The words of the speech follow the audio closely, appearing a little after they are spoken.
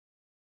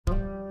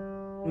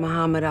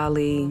Muhammad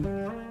Ali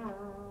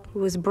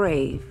was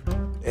brave.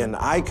 An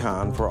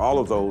icon for all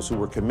of those who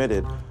were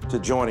committed to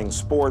joining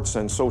sports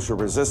and social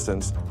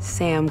resistance.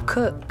 Sam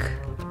Cooke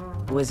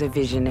was a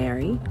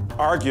visionary.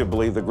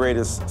 Arguably the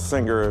greatest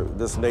singer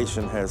this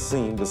nation has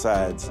seen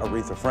besides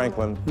Aretha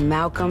Franklin.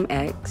 Malcolm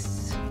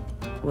X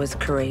was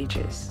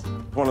courageous.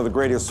 One of the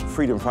greatest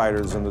freedom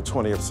fighters in the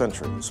 20th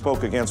century.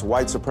 Spoke against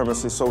white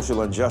supremacy,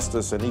 social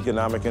injustice, and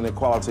economic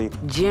inequality.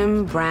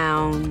 Jim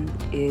Brown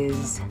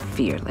is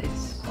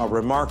fearless. A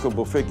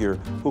remarkable figure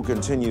who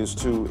continues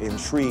to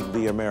intrigue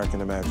the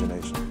American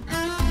imagination.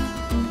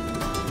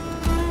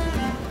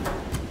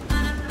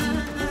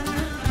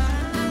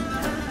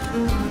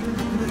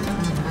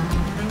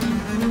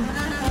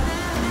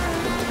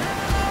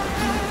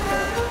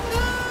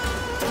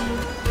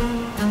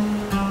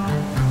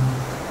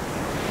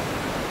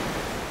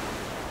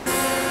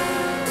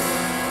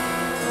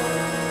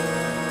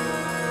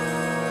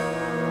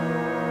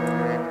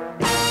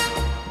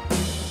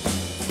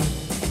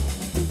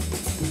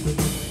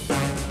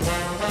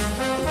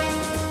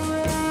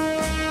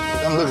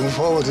 I'm looking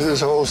forward to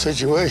this whole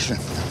situation.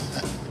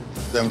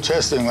 I'm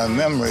testing my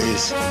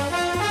memories.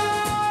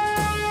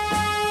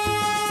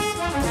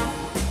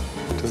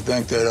 To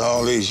think that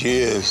all these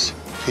years,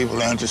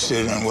 people are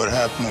interested in what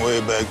happened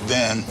way back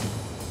then.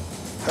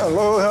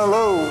 Hello,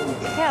 hello.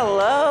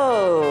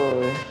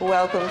 Hello.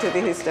 Welcome to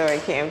the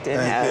historic Hampton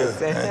House.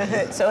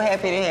 Thank you. So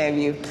happy to have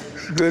you.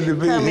 It's good to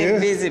be Come here.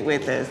 and visit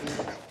with us.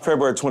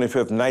 February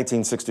 25th,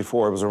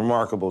 1964 was a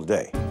remarkable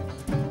day.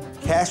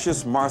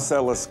 Cassius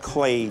Marcellus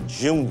Clay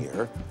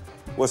Jr.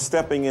 was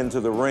stepping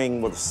into the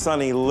ring with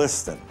Sonny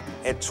Liston.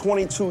 At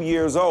 22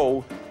 years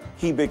old,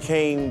 he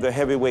became the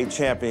heavyweight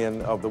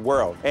champion of the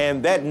world.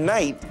 And that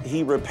night,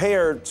 he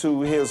repaired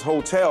to his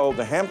hotel,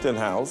 the Hampton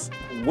House,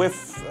 with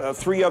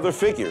three other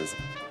figures: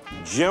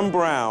 Jim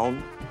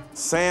Brown,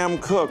 Sam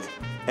Cooke,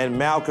 and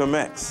Malcolm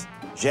X.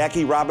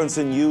 Jackie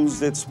Robinson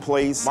used its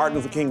place. Martin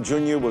Luther King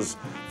Jr. was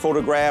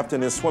photographed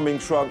in his swimming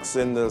trunks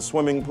in the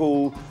swimming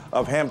pool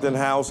of Hampton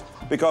House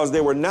because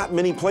there were not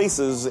many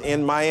places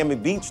in Miami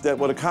Beach that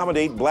would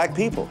accommodate black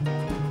people.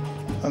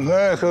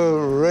 America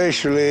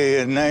racially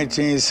in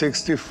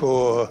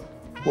 1964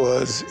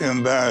 was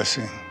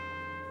embarrassing.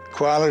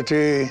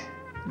 Equality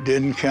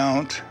didn't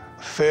count.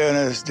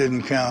 Fairness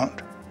didn't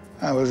count.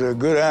 I was a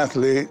good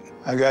athlete.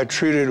 I got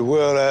treated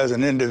well as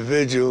an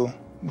individual,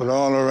 but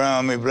all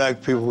around me,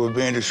 black people were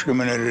being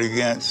discriminated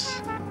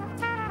against.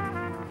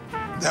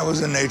 That was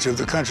the nature of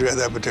the country at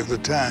that particular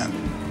time.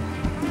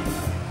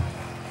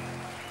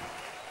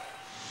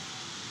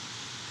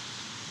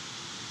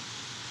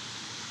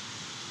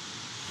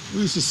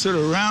 We used to sit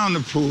around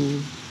the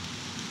pool,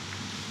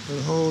 but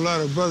a whole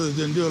lot of brothers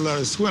didn't do a lot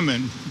of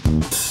swimming.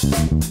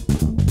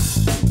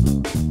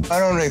 I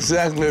don't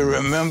exactly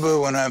remember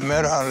when I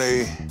met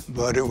Ali,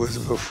 but it was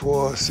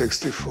before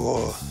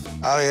 '64.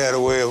 Ali had a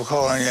way of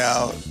calling you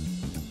out,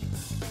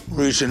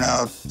 reaching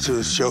out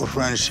to show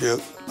friendship,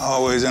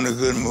 always in a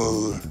good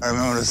mood. I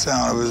remember the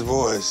sound of his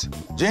voice.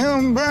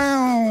 Jim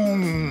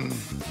Brown,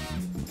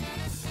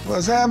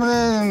 what's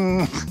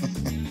happening?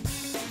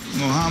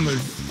 Muhammad,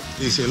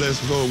 he said,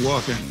 let's go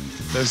walking.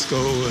 Let's go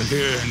over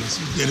here and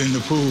get in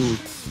the pool.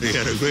 He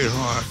had a great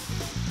heart,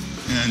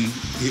 and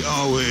he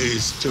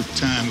always took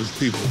time with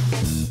people.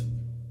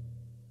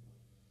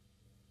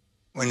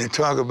 When you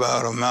talk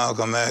about a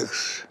Malcolm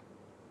X,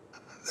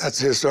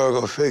 that's a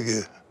historical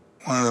figure,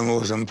 one of the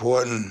most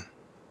important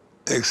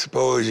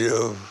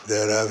exposure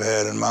that I've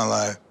had in my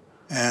life.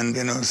 And,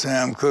 you know,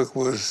 Sam Cooke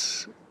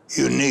was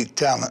unique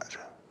talent,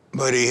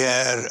 but he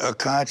had a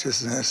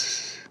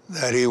consciousness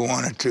that he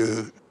wanted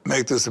to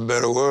make this a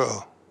better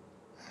world.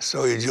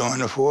 So he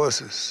joined the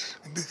forces.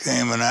 He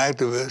became an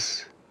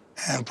activist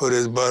and put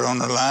his butt on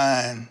the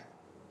line.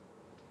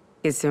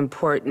 It's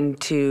important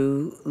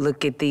to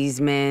look at these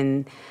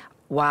men.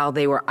 While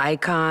they were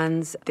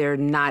icons, they're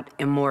not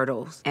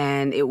immortals.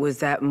 And it was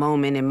that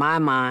moment in my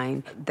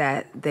mind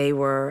that they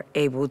were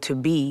able to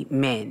be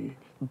men,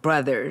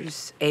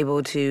 brothers,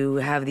 able to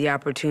have the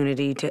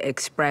opportunity to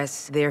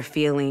express their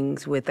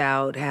feelings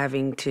without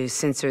having to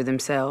censor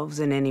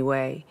themselves in any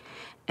way,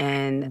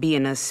 and be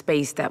in a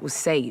space that was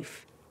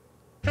safe.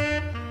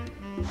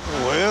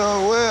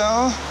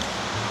 Well,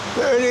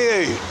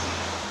 38.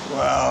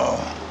 Wow,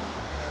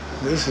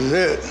 this is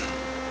it.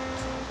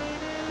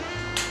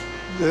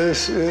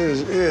 This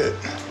is it.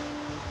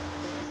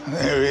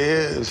 There he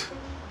is.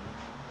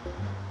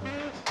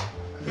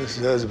 This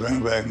does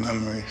bring back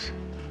memories.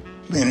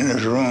 Being in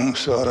this room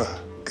sort of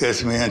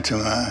gets me into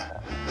my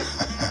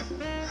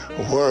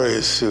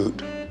warrior suit.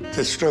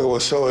 The struggle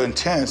was so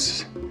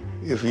intense,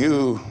 if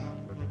you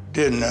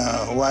didn't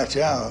watch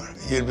out,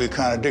 you'd be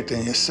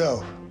contradicting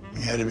yourself.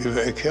 You had to be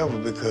very careful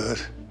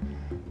because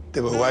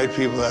there were white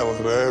people that were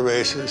very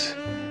racist,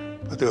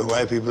 but there were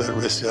white people that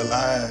risked their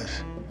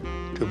lives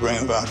to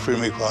bring about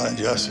freedom, equality, and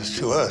justice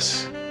to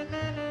us.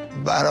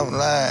 Bottom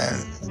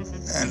line,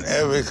 in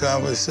every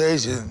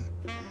conversation,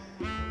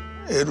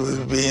 it was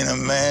being a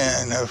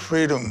man of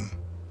freedom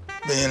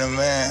being a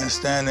man,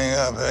 standing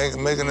up,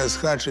 making this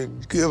country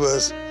give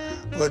us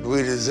what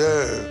we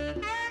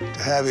deserve, to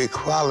have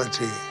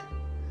equality,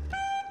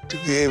 to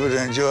be able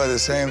to enjoy the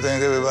same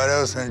things everybody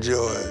else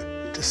enjoys,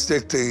 to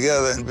stick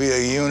together and be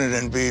a unit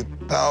and be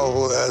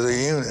powerful as a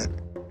unit.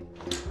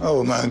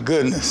 Oh my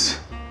goodness,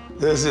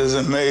 this is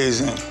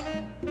amazing.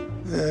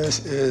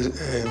 This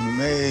is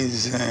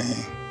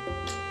amazing.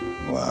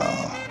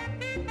 Wow.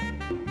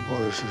 Boy,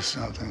 this is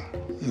something.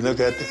 You look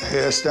at the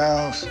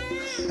hairstyles,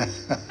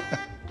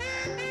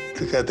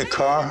 look at the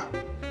car.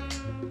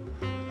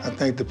 I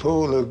think the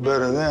pool looked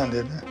better then,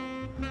 didn't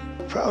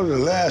it? Probably the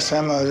last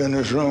time I was in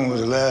this room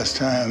was the last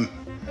time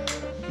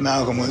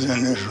Malcolm was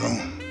in this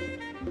room.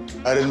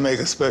 I didn't make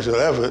a special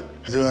effort.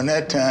 During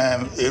that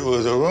time, it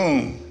was a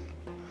room,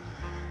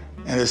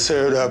 and it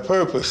served our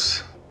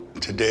purpose.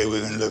 Today, we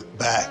can look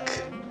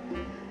back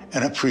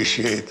and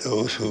appreciate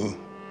those who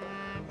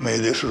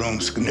made this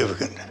room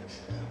significant.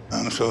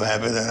 I'm so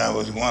happy that I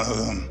was one of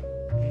them.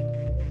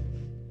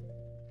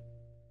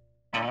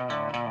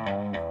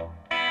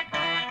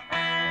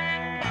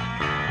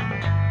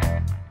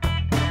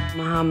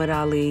 Muhammad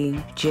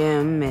Ali,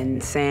 Jim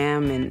and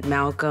Sam and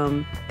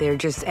Malcolm, they're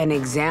just an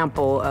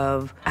example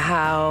of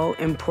how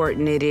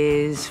important it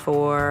is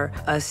for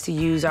us to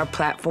use our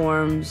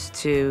platforms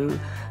to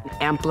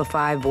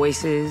amplify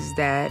voices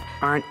that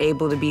aren't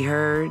able to be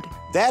heard.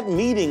 That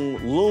meeting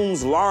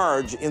looms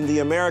large in the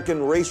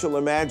American racial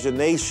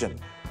imagination.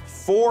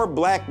 4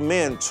 black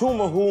men, 2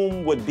 of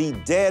whom would be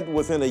dead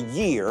within a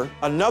year,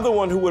 another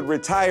one who would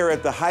retire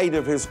at the height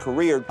of his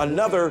career,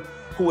 another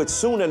who would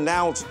soon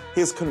announce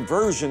his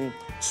conversion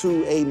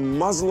to a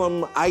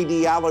Muslim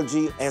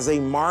ideology as a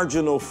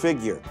marginal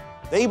figure.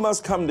 They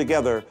must come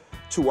together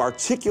to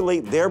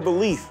articulate their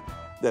belief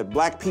that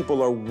black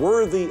people are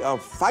worthy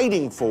of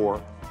fighting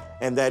for,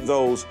 and that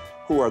those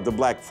who are the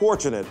black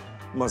fortunate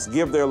must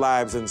give their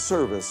lives in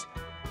service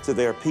to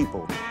their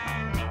people.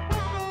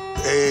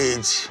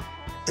 Age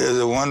is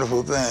a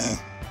wonderful thing.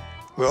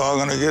 We're all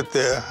gonna get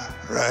there,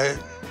 right?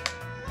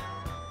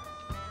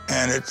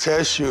 And it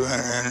tests you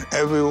in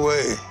every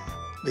way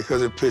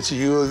because it pits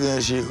you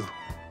against you.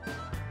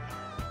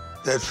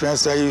 That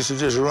fence I used to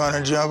just run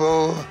and jump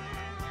over,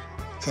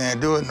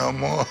 can't do it no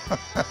more.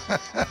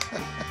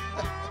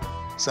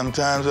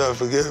 Sometimes I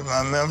forget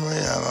my memory,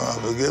 I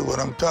forget what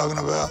I'm talking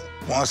about.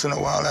 Once in a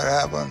while that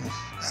happens.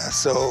 And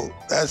so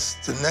that's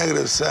the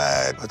negative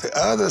side. But the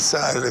other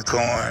side of the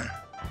coin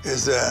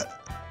is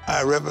that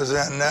I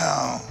represent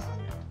now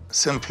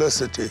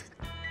simplicity.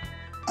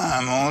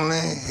 I'm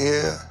only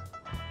here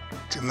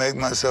to make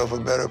myself a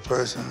better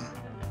person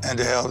and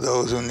to help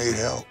those who need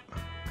help.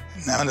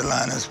 Now,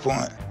 underline this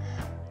point.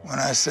 When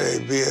I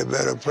say be a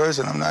better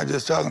person, I'm not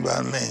just talking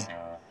about me.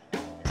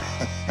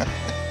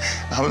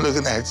 I'm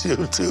looking at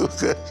you too,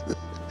 'cause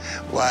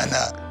why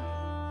not?